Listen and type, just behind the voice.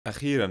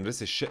أخيراً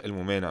رسي الشق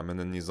الممانع من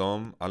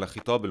النظام على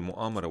خطاب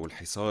المؤامرة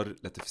والحصار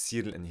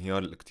لتفسير الانهيار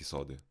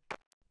الاقتصادي.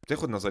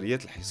 بتاخد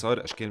نظريات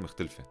الحصار أشكال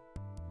مختلفة،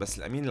 بس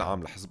الأمين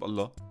العام لحزب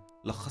الله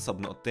لخصها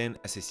بنقطتين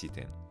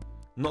أساسيتين.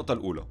 النقطة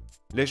الأولى،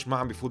 ليش ما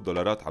عم بيفوت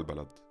دولارات على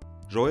البلد؟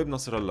 جواب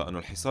نصر الله أنه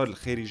الحصار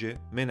الخارجي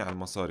مانع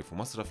المصارف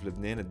ومصرف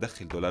لبنان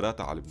تدخل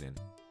دولاراتها على لبنان.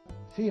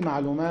 في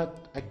معلومات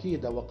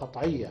أكيدة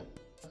وقطعية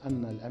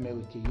أن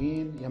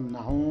الأمريكيين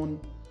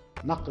يمنعون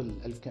نقل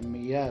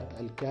الكميات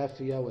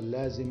الكافية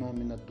واللازمة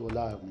من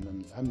الدولار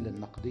من العملة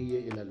النقدية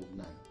إلى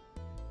لبنان.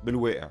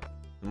 بالواقع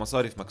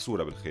المصارف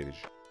مكسورة بالخارج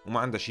وما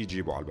عندها شي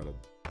تجيبه على البلد.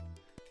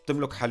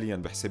 تملك حالياً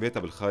بحساباتها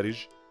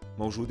بالخارج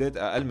موجودات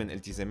أقل من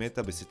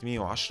التزاماتها ب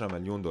 610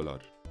 مليون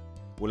دولار،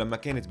 ولما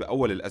كانت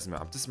بأول الأزمة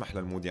عم تسمح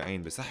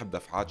للمودعين بسحب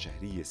دفعات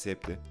شهرية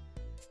ثابتة،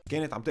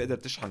 كانت عم تقدر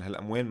تشحن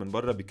هالأموال من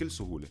برا بكل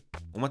سهولة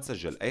وما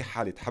تسجل أي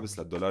حالة حبس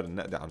للدولار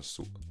النقدي عن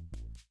السوق.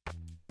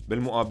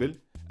 بالمقابل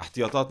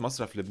احتياطات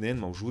مصرف لبنان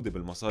موجودة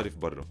بالمصارف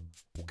برا،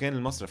 وكان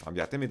المصرف عم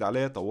يعتمد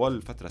عليها طوال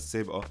الفترة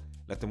السابقة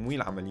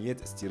لتمويل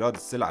عمليات استيراد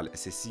السلع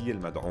الأساسية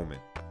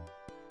المدعومة.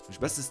 مش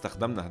بس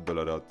استخدمنا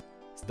هالدولارات،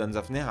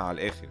 استنزفناها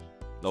على الآخر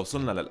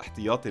لوصلنا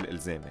للاحتياطي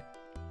الإلزامي.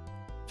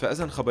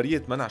 فإذن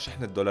خبرية منع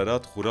شحن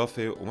الدولارات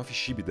خرافة وما في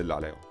شي بيدل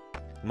عليها.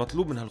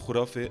 المطلوب من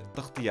هالخرافة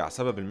التغطية على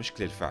سبب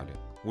المشكلة الفعلي،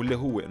 واللي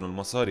هو إنه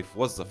المصارف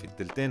وظفت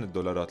تلتين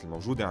الدولارات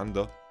الموجودة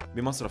عندها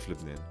بمصرف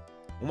لبنان،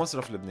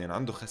 ومصرف لبنان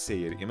عنده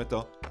خسائر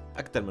قيمتها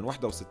أكثر من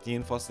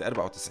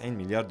 61.94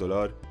 مليار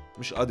دولار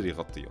مش قادر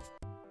يغطيها.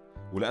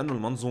 ولأنه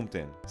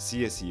المنظومتين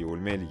السياسية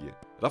والمالية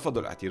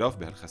رفضوا الاعتراف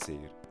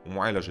بهالخسائر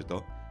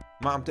ومعالجتها،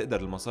 ما عم تقدر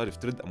المصارف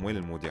ترد أموال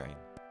المودعين.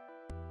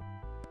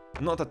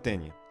 النقطة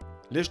الثانية،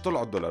 ليش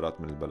طلعوا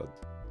الدولارات من البلد؟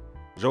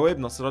 جواب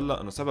نصر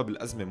الله أنه سبب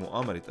الأزمة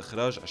مؤامرة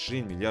إخراج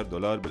 20 مليار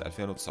دولار بال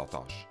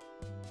 2019.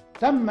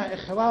 تم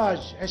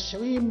إخراج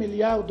 20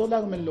 مليار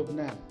دولار من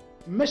لبنان،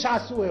 مش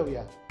على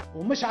سوريا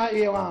ومش على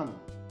إيران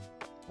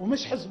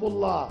ومش حزب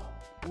الله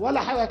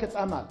ولا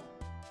حركة أمل.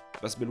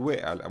 بس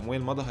بالواقع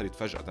الأموال ما ظهرت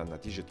فجأة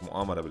نتيجة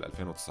مؤامرة بال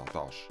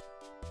 2019.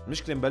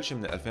 المشكلة مبلشة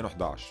من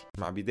 2011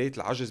 مع بداية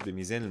العجز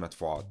بميزان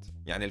المدفوعات،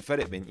 يعني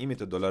الفرق بين قيمة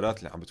الدولارات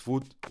اللي عم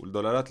بتفوت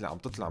والدولارات اللي عم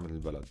تطلع من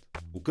البلد،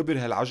 وكبر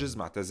هالعجز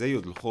مع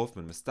تزايد الخوف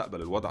من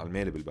مستقبل الوضع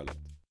المالي بالبلد.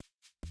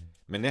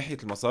 من ناحية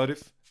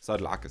المصارف صار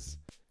العكس،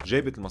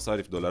 جابت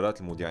المصارف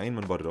دولارات المودعين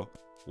من برا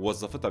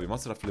ووظفتها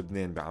بمصرف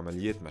لبنان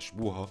بعمليات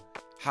مشبوهة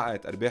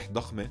حققت أرباح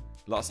ضخمة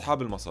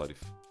لأصحاب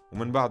المصارف،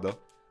 ومن بعدها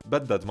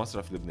بدد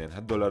مصرف لبنان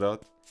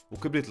هالدولارات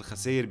وكبرت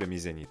الخسائر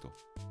بميزانيته.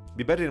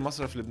 بيبرر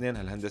مصرف لبنان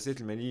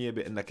هالهندسات المالية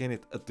بأنها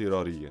كانت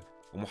اضطرارية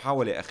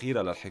ومحاولة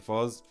أخيرة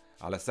للحفاظ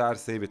على سعر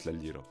ثابت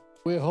للليرة.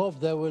 We hope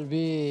there will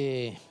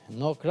be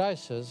no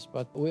crisis,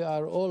 but we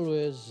are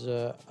always,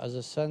 as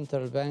a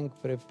central bank,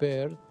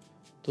 prepared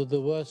to the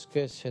worst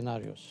case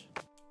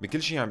scenarios.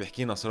 بكل شي عم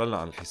بيحكي نصر الله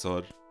عن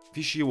الحصار،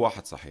 في شي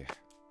واحد صحيح،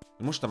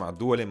 المجتمع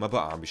الدولي ما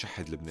بقى عم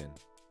بيشحد لبنان.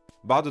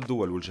 بعض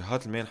الدول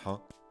والجهات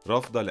المانحة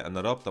رافضة لأن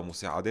رابطة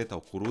مساعداتها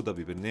وقروضها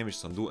ببرنامج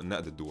صندوق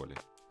النقد الدولي،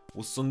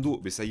 والصندوق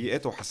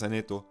بسيئاته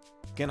وحسناته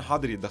كان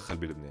حاضر يتدخل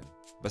بلبنان،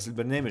 بس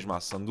البرنامج مع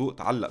الصندوق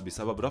تعلق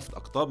بسبب رفض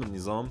أقطاب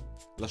النظام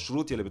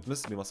للشروط يلي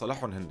بتمس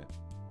بمصالحهم هن.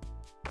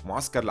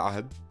 معسكر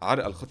العهد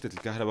عرقل خطة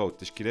الكهرباء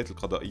والتشكيلات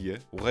القضائية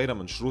وغيرها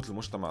من شروط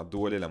المجتمع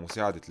الدولي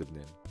لمساعدة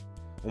لبنان.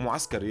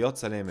 ومعسكر رياض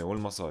سلامة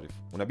والمصارف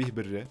ونبيه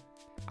بري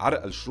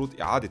عرقل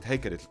شروط إعادة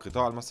هيكلة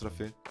القطاع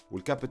المصرفي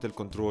والكابيتال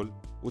كنترول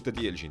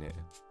والتدقيق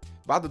الجنائي.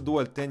 بعض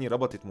الدول التانية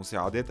ربطت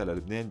مساعداتها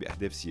للبنان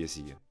بأهداف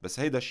سياسية، بس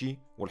هيدا شي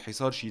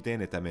والحصار شي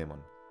تاني تماماً.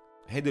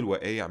 هيدا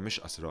الوقايع مش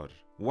أسرار،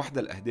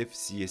 وواحدة الأهداف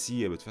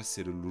السياسية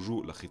بتفسر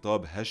اللجوء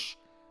لخطاب هش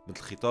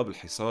مثل خطاب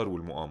الحصار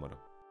والمؤامرة.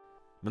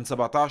 من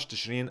 17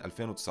 تشرين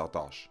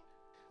 2019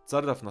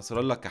 تصرف نصر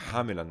الله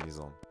كحامل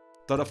النظام،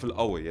 الطرف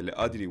القوي يلي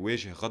قادر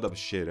يواجه غضب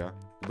الشارع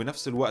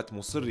وبنفس الوقت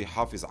مصر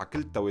يحافظ على كل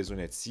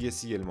التوازنات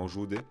السياسية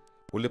الموجودة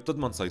واللي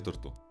بتضمن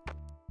سيطرته.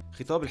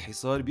 خطاب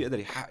الحصار بيقدر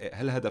يحقق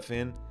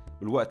هالهدفين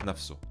بالوقت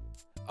نفسه.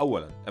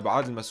 أولاً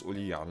إبعاد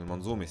المسؤولية عن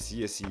المنظومة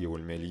السياسية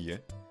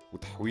والمالية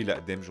وتحويلها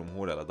قدام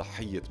جمهورها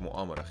لضحية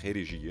مؤامرة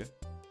خارجية،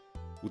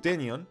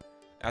 وثانياً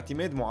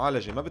اعتماد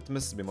معالجة ما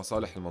بتمس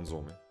بمصالح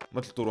المنظومة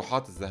مثل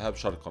طروحات الذهاب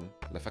شرقاً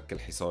لفك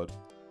الحصار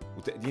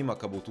وتقديمها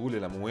كبطولة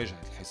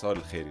لمواجهة الحصار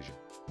الخارجي.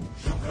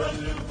 شكراً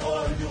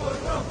للقائد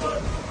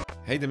والرهبر.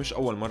 هيدا مش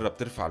أول مرة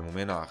بترفع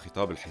الممانعة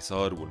خطاب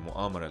الحصار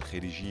والمؤامرة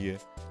الخارجية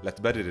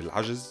لتبرر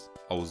العجز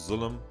أو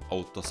الظلم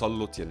أو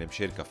التسلط يلي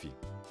مشاركة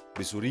فيه.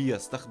 بسوريا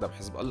استخدم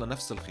حزب الله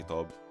نفس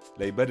الخطاب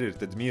ليبرر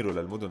تدميره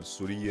للمدن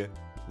السورية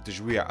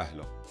وتجويع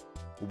أهلها،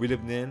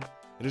 وبلبنان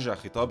رجع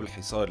خطاب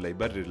الحصار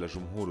ليبرر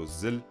لجمهوره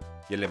الذل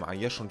يلي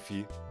معيشهم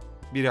فيه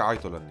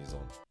برعايته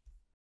للنظام.